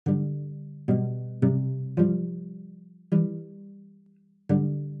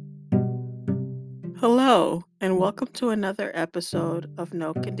Hello, and welcome to another episode of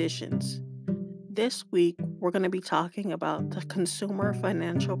No Conditions. This week, we're going to be talking about the Consumer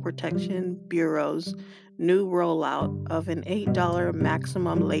Financial Protection Bureau's new rollout of an $8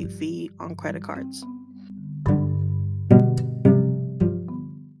 maximum late fee on credit cards.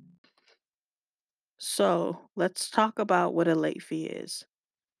 So, let's talk about what a late fee is.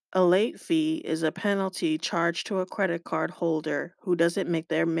 A late fee is a penalty charged to a credit card holder who doesn't make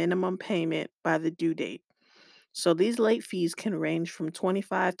their minimum payment by the due date. So these late fees can range from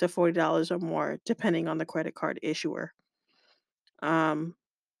 $25 to $40 or more, depending on the credit card issuer. Um,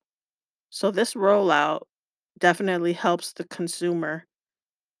 so this rollout definitely helps the consumer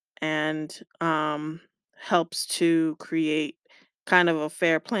and helps to create kind of a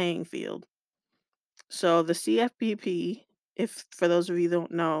fair playing field. So the CFPP, if for those of you who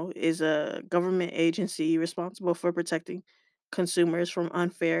don't know, is a government agency responsible for protecting consumers from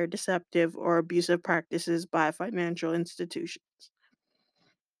unfair, deceptive, or abusive practices by financial institutions.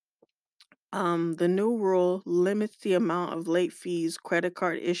 The new rule limits the amount of late fees credit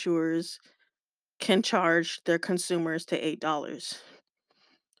card issuers can charge their consumers to $8.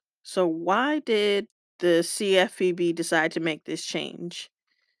 So, why did the CFPB decide to make this change?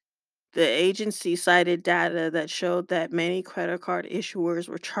 The agency cited data that showed that many credit card issuers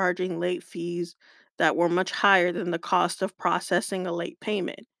were charging late fees that were much higher than the cost of processing a late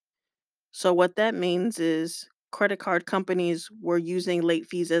payment. So what that means is credit card companies were using late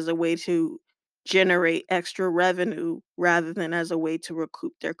fees as a way to generate extra revenue rather than as a way to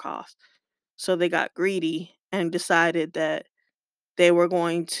recoup their costs. So they got greedy and decided that they were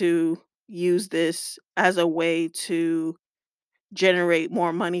going to use this as a way to generate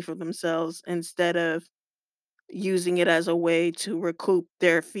more money for themselves instead of using it as a way to recoup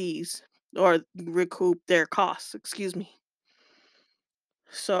their fees or recoup their costs, excuse me.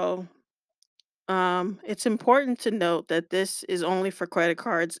 So it's important to note that this is only for credit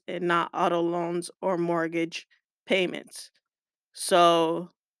cards and not auto loans or mortgage payments. So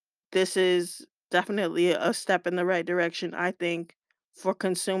this is definitely a step in the right direction, I think, for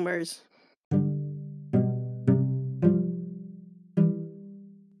consumers.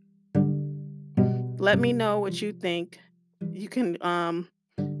 Let me know what you think. You can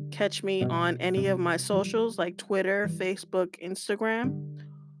catch me on any of my socials like Twitter, Facebook, Instagram,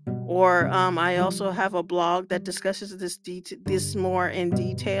 or I also have a blog that discusses this more in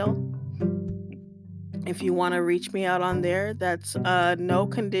detail. If you want to reach me out on there, that's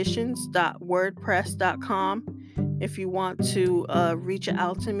noconditions.wordpress.com. If you want to reach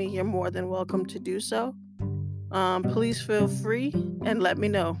out to me, you're more than welcome to do so. Please feel free and let me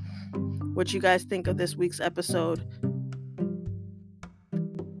know what you guys think of this week's episode